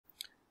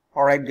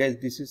Alright guys,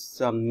 this is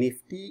some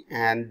Nifty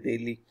and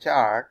daily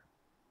chart.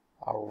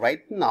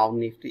 Right now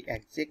Nifty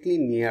exactly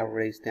near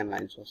resistance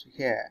line. So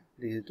here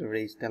this is the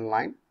resistance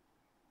line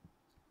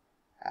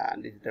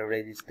and this is the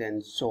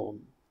resistance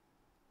zone.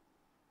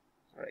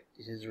 Alright,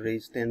 this is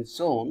resistance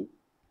zone.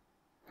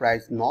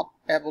 Price not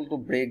able to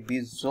break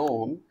this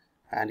zone,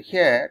 and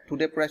here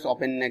today price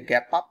opened a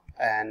gap up,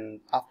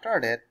 and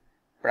after that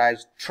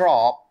price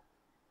drop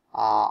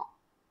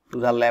to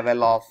the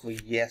level of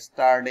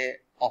yesterday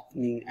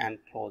opening and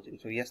closing.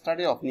 So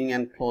yesterday opening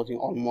and closing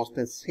almost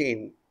the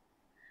same,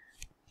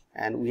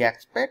 and we are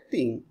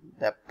expecting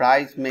the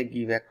price may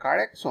give a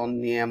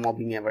correction near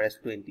moving average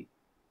 20.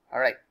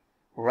 Alright,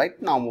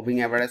 right now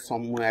moving average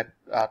somewhere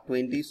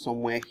 20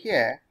 somewhere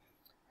here,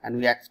 and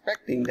we are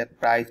expecting that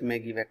price may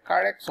give a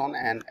correction,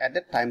 and at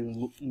that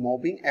time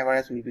moving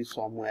average will be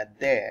somewhere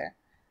there,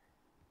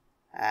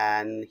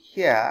 and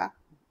here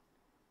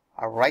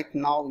right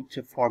now it's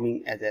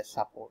forming as a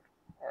support.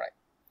 Alright,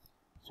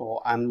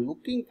 so I'm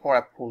looking for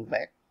a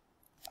pullback.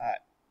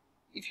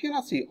 If you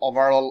now see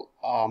overall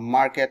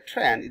market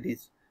trend, it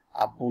is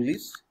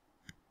bullish,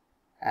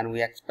 and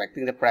we are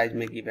expecting the price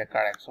may give a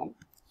correction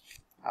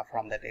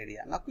from that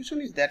area. Now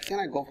question is that can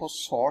I go for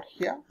short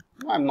here?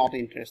 No, I'm not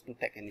interested to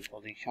take any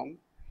position.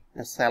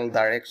 A sell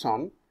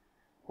direction,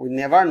 we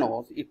never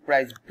know if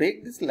price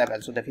break this level,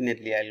 so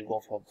definitely I'll go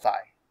for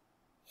buy.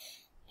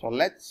 So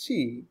let's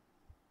see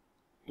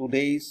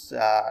today's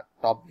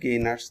top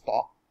gainer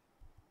stock.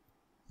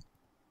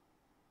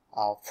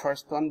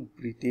 First one,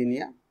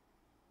 Britannia.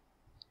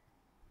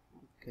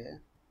 Okay,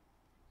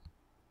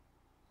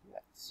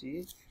 let's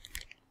see.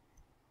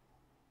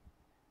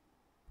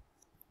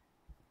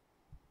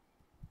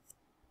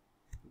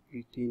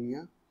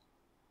 Britannia.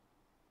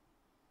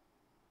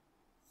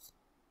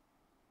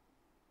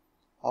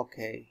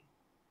 Okay,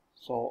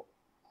 so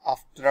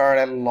after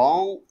a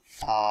long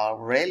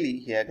rally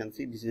here, you can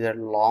see this is a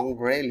long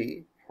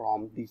rally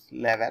from this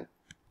level,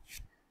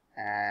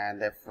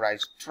 and the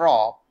price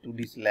dropped to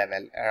this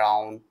level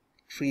around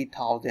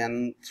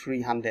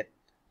 3,300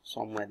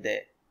 somewhere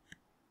there.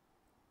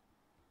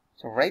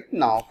 So right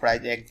now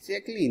price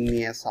exactly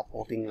near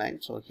supporting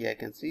line. So here you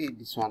can see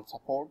this one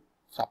support,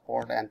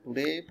 and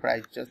today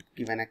price just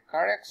given a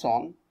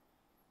correction,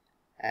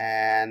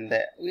 and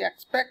we are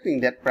expecting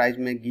that price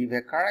may give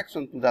a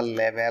correction to the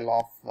level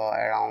of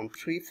around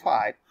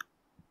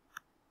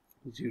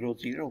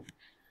 3500,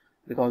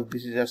 because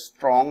this is a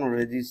strong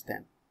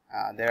resistance.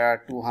 There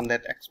are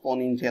 200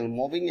 exponential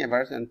moving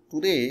averages, and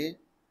today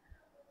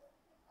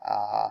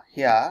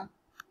here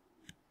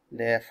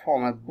they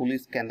form a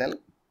bullish candle,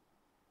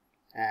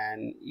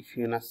 and if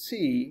you now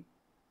see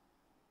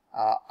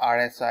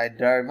RSI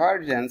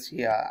divergence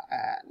here,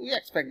 we are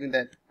expecting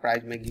that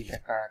price may give a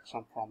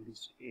correction from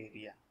this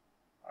area.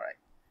 Alright,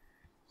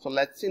 so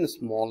let's see in a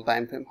small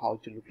time frame how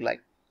it will look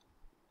like.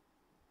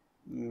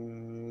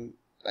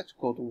 Let's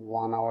go to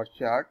 1 hour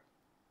chart.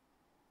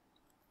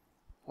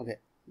 Okay,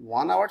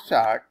 1 hour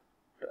chart.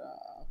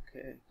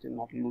 Okay, it's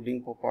not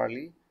loading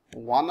properly.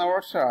 1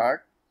 hour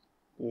chart,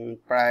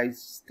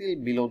 price still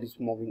below this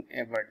moving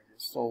average,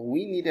 so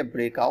we need a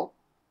breakout.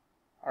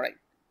 Alright,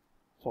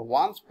 so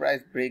once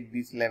price break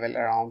this level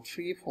around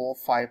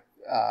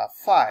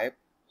 3455,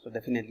 so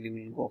definitely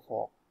we'll go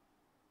for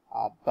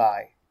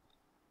buy.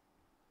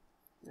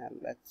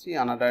 And let's see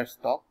another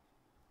stock.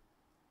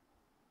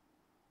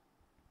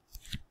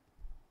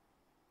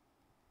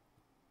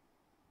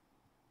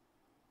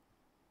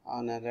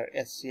 Another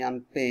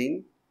Asian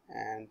Paint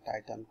and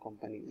Titan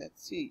company.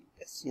 Let's see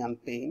Asian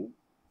Paint.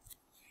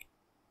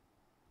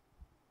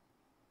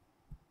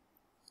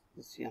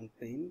 Asian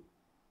Paint.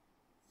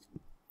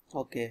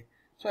 Okay,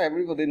 so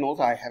everybody knows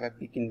I have a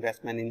big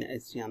investment in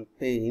Asian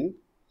Paint.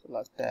 So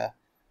let's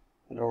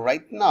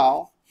right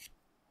now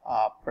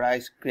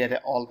price created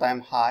an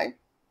all-time high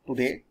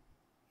today,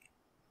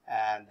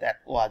 and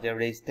that was a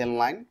resistance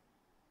line.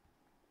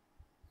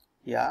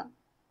 Yeah,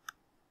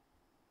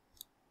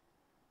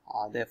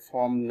 they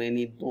form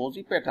many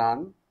doji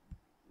pattern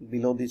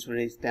below this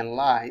resistance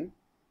line,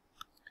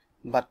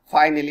 but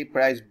finally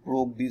price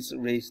broke this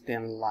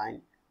resistance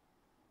line.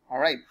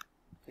 Alright,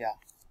 yeah.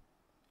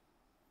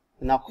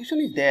 Now question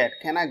is that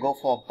can I go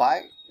for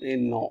buy?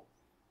 No.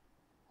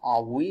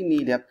 We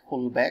need a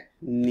pullback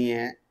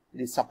near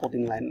the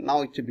supporting line.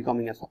 Now it's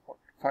becoming a support.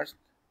 First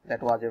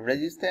that was a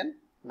resistance,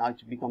 now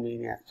it's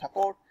becoming a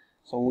support,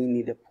 so we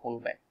need a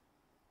pullback.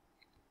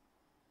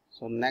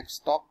 So next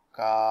stock,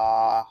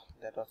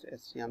 that was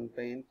Asian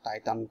Paint,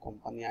 Titan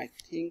company, I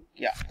think.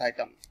 Yeah,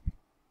 Titan.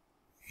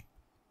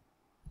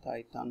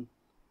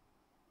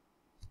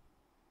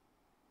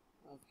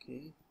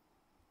 Okay,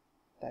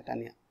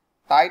 Titania.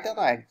 Titan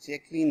are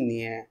exactly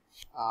near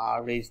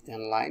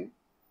resistance line,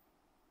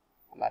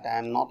 but I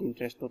am not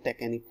interested to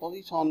take any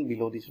position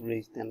below this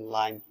resistance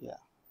line here.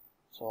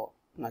 So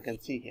I can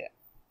see here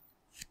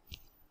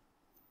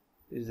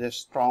this is a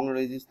strong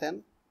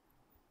resistance.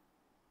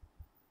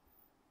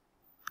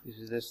 This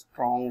is a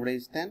strong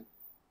resistance,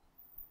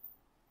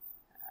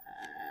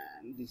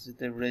 and this is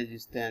the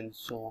resistance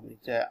zone.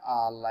 It's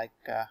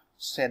like a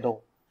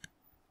shadow.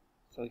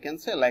 So we can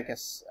say like a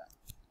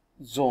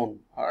zone.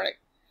 All right.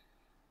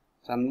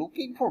 So I'm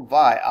looking for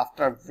buy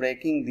after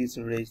breaking this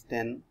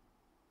resistance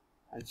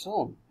and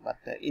zone, but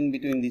in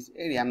between this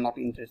area I'm not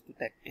interested to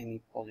take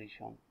any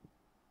position.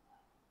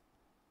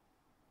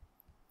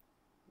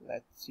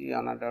 Let's see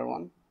another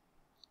one.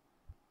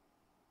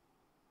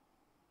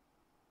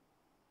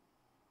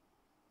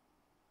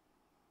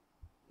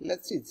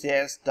 Let's see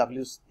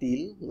JSW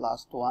Steel,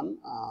 last one.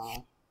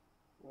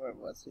 Where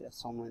was it?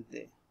 Somewhere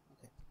there.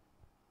 Okay.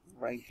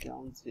 Write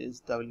down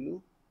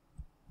JSW.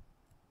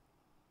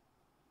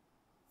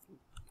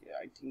 Okay,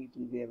 I think it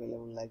will be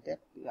available like that.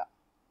 Yeah.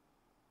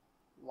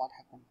 What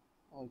happened?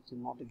 Oh, it's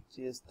not a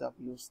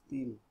JSW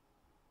Steel.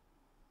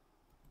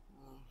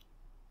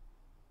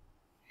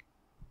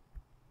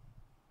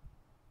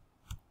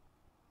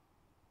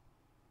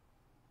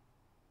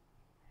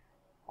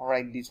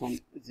 Alright, this one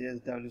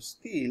JSW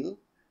Steel,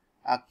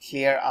 a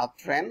clear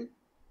uptrend,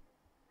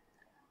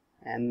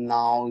 and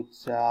now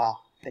it's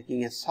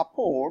taking a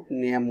support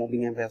near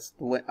moving average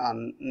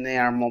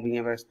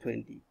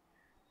 20,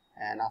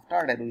 and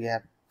after that we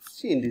have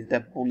seen this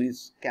the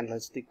bullish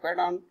candlestick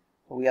pattern.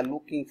 So we are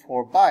looking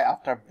for buy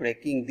after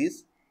breaking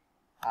this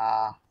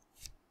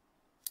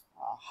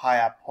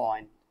higher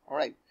point.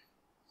 Alright,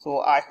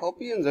 so I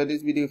hope you enjoyed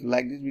this video. If you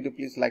like this video,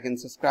 please like and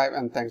subscribe,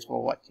 and thanks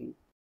for watching.